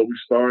 we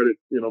started.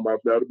 That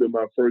would have been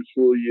my first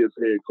full year as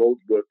head coach,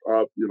 but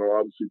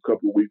obviously a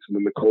couple of weeks and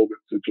then the COVID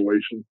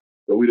situation,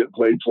 so we didn't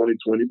play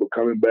 2020. But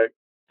coming back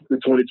to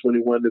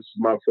 2021, this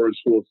is my first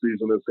full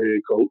season as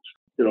head coach.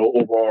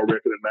 Overall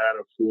record of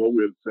 9-4.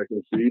 We're the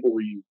second seed, but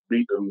we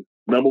beat the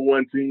number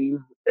 1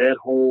 team at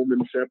home in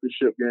the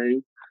championship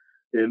game,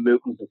 and this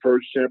was the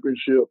first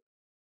championship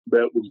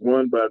that was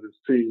won by this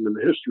team in the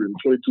history, in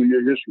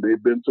 22-year history.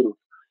 They've been to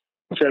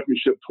the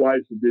championship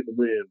twice and didn't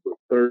win, but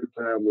third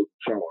time was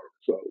the charm.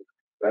 So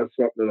that's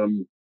something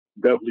I'm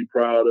definitely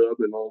proud of,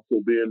 and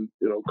also being,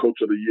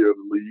 coach of the year of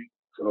the league.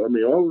 So, I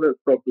mean, all of that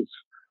stuff is,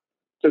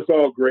 it's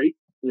all great,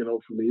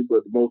 for me.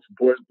 But the most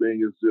important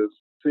thing is just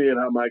seeing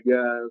how my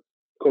guys,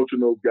 coaching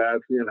those guys,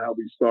 seeing how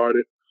we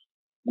started.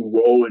 We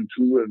were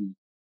 0-2, and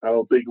I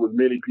don't think it was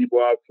many people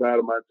outside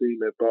of my team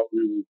that thought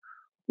we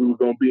were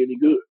going to be any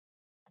good.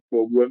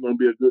 Well, we weren't going to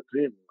be a good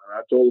team. And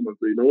I told them, I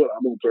said, you know what,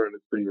 I'm going to turn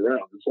this thing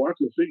around. And so I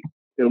can see.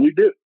 And we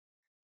did.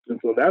 And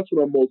so that's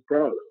what I'm most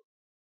proud of.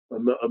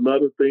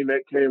 Another thing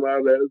that came out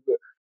of that is that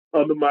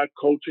under my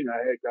coaching, I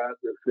had guys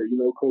that said,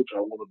 Coach,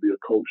 I want to be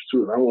a coach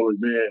too. And I want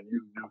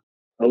to,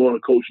 I want to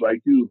coach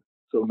like you.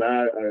 So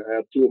now I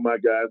have two of my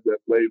guys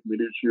that played for me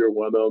this year.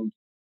 One of them,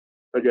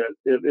 I got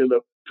in the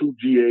 2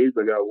 GAs.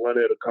 I got one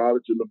at a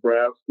college in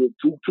Nebraska.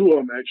 Two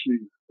of them actually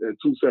at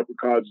 2 separate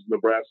colleges in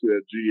Nebraska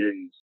at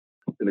GAs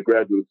in the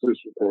graduate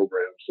assistant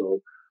program.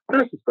 So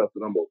that's the stuff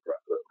that I'm most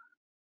proud of.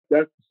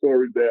 That's the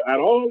story there. Out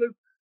of all this,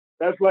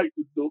 that's like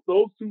those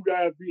 2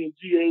 guys being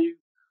GAs.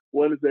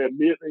 One is at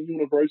Midland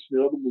University, the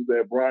other one's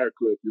at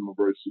Briarcliff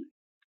University.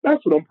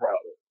 That's what I'm proud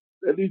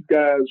of. And these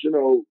guys,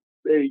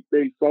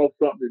 they saw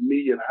something in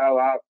me and how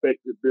I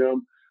affected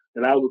them,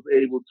 and I was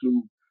able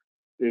to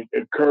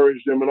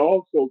encourage them and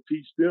also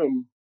teach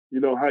them,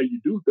 how you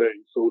do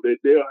things so that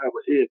they'll have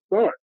a head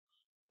start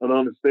and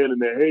understanding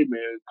that, hey,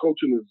 man,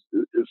 coaching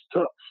is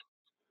tough.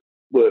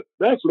 But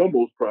that's what I'm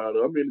most proud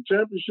of. I mean, the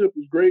championship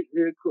is great.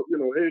 Head coach of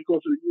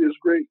the year is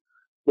great.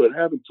 But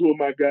having 2 of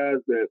my guys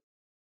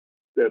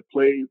that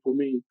played for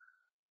me,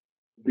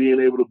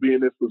 being able to be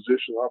in this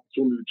position,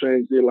 opportunity to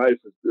change their life,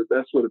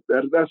 that's what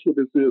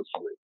this is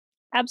for me.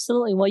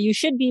 Absolutely. Well, you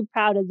should be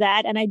proud of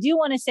that. And I do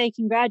want to say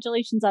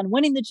congratulations on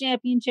winning the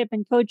championship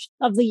and coach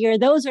of the year.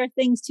 Those are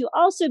things to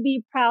also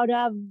be proud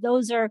of.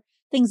 Those are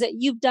things that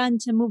you've done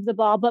to move the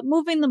ball. But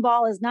moving the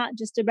ball is not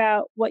just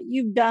about what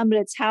you've done, but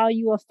it's how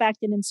you affect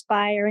and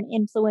inspire and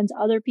influence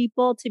other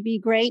people to be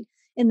great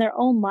in their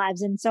own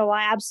lives. And so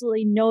I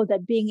absolutely know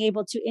that being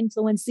able to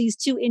influence these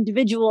 2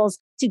 individuals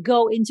to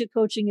go into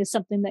coaching is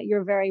something that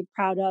you're very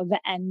proud of,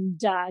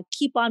 and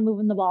keep on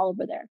moving the ball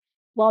over there.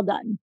 Well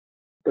done.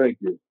 Thank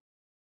you.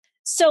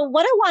 So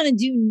what I want to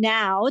do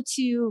now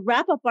to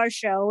wrap up our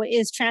show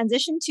is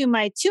transition to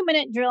my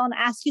 2-minute drill and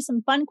ask you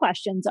some fun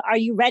questions. Are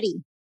you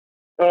ready?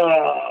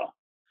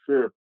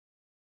 Sure.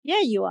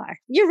 Yeah, you are.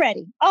 You're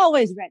ready.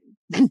 Always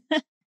ready.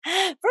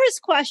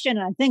 First question,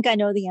 and I think I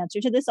know the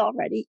answer to this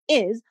already,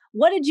 is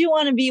what did you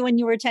want to be when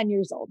you were 10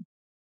 years old?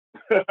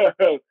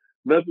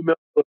 Nothing else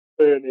but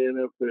player in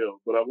the NFL,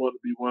 but I want to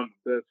be one of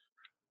the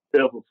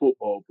best ever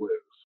football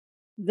players.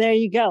 There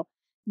you go.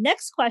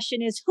 Next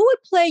question is, who would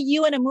play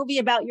you in a movie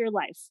about your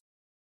life?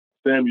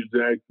 Samuel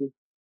Jackson.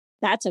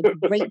 That's a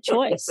great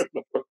choice.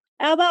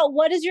 How about,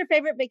 what is your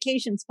favorite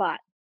vacation spot?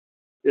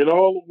 In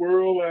all the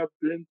world I've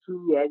been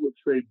to, I would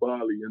say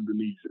Bali,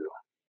 Indonesia.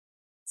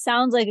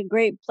 Sounds like a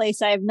great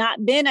place. I have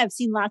not been. I've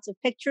seen lots of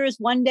pictures.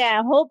 One day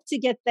I hope to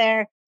get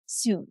there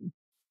soon.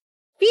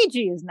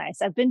 Fiji is nice.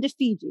 I've been to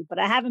Fiji, but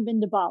I haven't been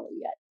to Bali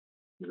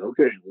yet.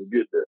 Okay, we'll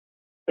get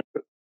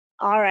there.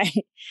 All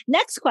right.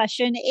 Next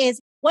question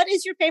is, what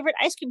is your favorite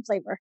ice cream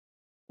flavor?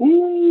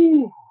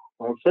 Ooh,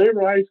 my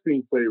favorite ice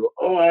cream flavor.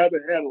 Oh, I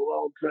haven't had a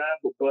long time,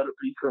 but butter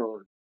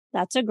pecan.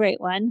 That's a great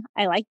one.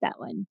 I like that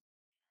one.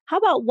 How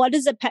about, what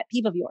is a pet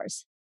peeve of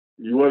yours?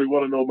 You really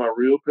want to know my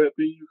real pet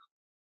peeve?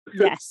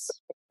 Yes.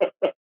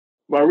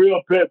 My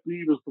real pet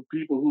peeve is for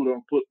people who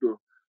don't put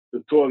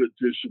the toilet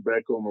tissue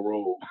back on the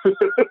roll.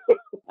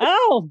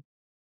 Oh,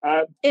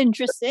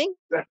 interesting.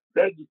 That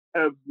just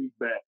has me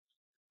back.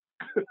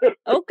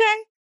 Okay.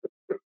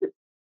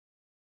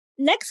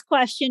 Next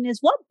question is,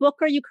 what book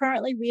are you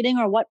currently reading,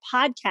 or what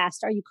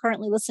podcast are you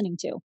currently listening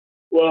to?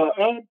 Well,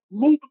 I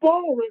move the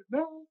ball right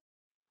now.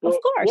 Of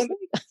course.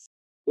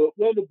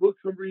 One of the books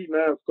I'm reading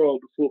now is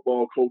called The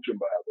Football Coaching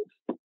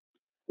Bible.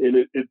 And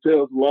it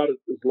tells a lot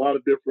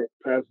of different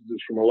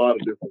passages from a lot of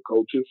different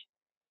coaches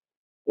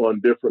on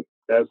different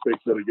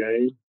aspects of the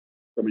game.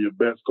 Some of your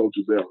best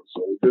coaches ever.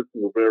 So this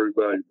is a very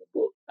valuable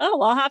book.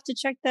 Oh, I'll have to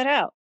check that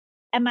out.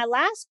 And my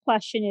last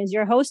question is,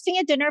 you're hosting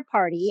a dinner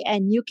party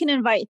and you can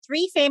invite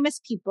 3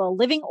 famous people,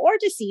 living or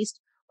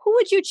deceased. Who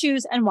would you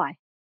choose and why?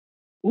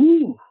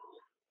 Ooh,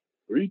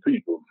 3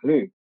 people.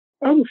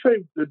 I would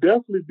say it'd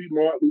definitely be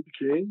Martin Luther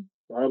King.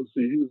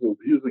 Obviously,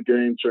 he was a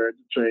game changer,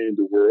 changed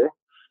the world.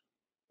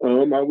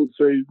 I would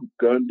say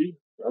Gandhi.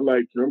 I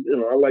like him.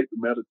 I like to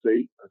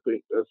meditate. I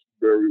think that's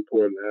a very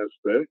important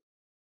aspect.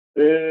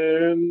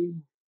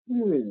 And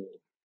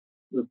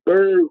the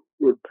third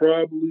would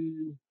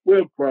probably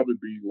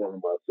be one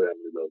of my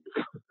family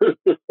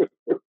members.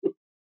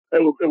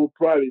 It would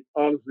probably,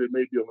 honestly, it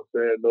may be on a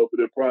sad note,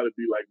 but it'd probably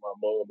be like my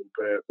mom who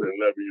passed at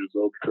 11 years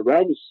old, because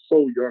I was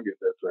so young at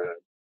that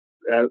time.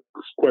 Ask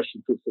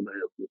question to some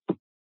answers.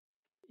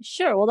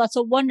 Sure. Well, that's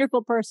a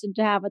wonderful person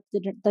to have at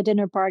the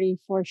dinner party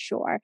for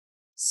sure.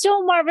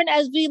 So, Marvin,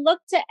 as we look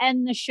to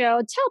end the show,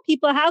 tell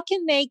people, how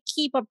can they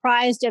keep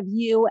apprised of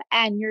you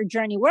and your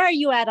journey? Where are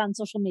you at on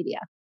social media?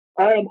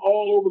 I am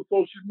all over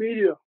social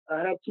media.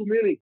 I have too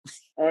many.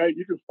 All right.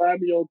 You can find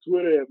me on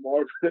Twitter at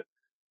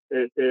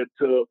at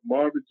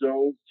Marvin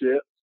Jones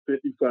Jets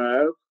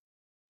 55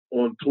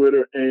 on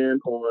Twitter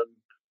and on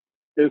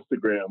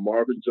Instagram,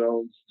 Marvin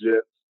Jones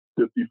Jets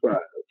 55.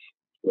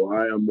 So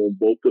I am on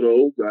both of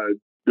those. I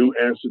do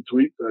answer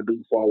tweets. I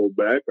do follow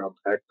back. I'm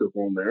active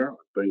on there. I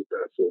think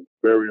that's a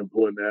very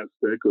important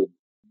aspect of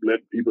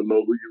letting people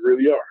know who you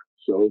really are.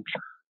 So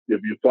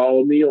if you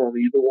follow me on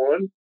either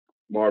one,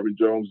 Marvin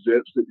Jones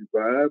Jets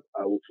 55,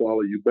 I will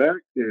follow you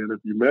back. And if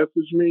you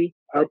message me,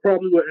 I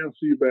probably will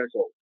answer you back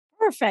over.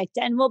 Perfect.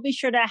 And we'll be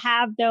sure to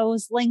have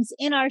those links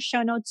in our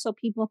show notes so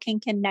people can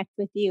connect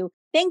with you.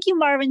 Thank you,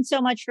 Marvin,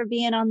 so much for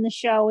being on the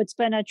show. It's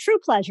been a true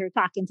pleasure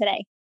talking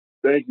today.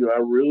 Thank you. I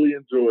really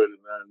enjoyed it.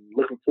 I'm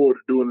looking forward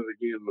to doing it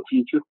again in the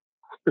future.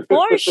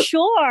 For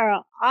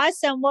sure.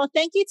 Awesome. Well,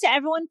 thank you to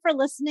everyone for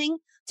listening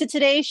to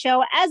today's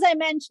show. As I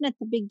mentioned at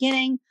the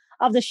beginning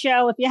of the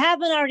show, if you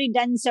haven't already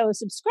done so,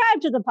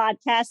 subscribe to the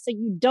podcast so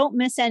you don't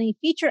miss any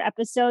future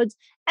episodes.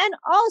 And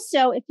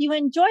also, if you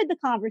enjoyed the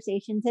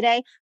conversation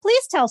today,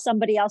 please tell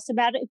somebody else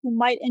about it who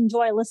might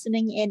enjoy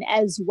listening in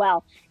as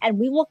well. And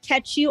we will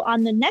catch you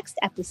on the next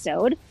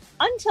episode.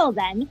 Until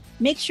then,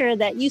 make sure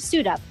that you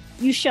suit up,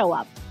 you show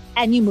up,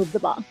 and you move the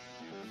ball.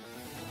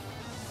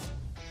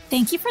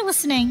 Thank you for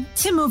listening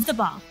to Move the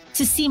Ball.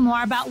 To see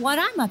more about what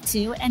I'm up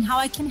to and how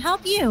I can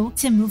help you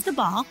to move the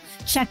ball,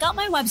 check out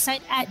my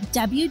website at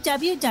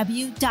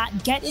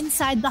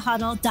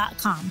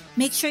www.getinsidethehuddle.com.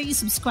 Make sure you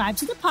subscribe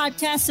to the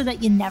podcast so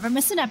that you never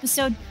miss an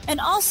episode, and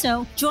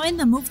also join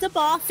the Move the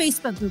Ball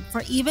Facebook group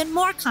for even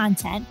more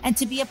content and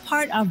to be a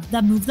part of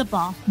the Move the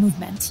Ball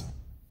movement.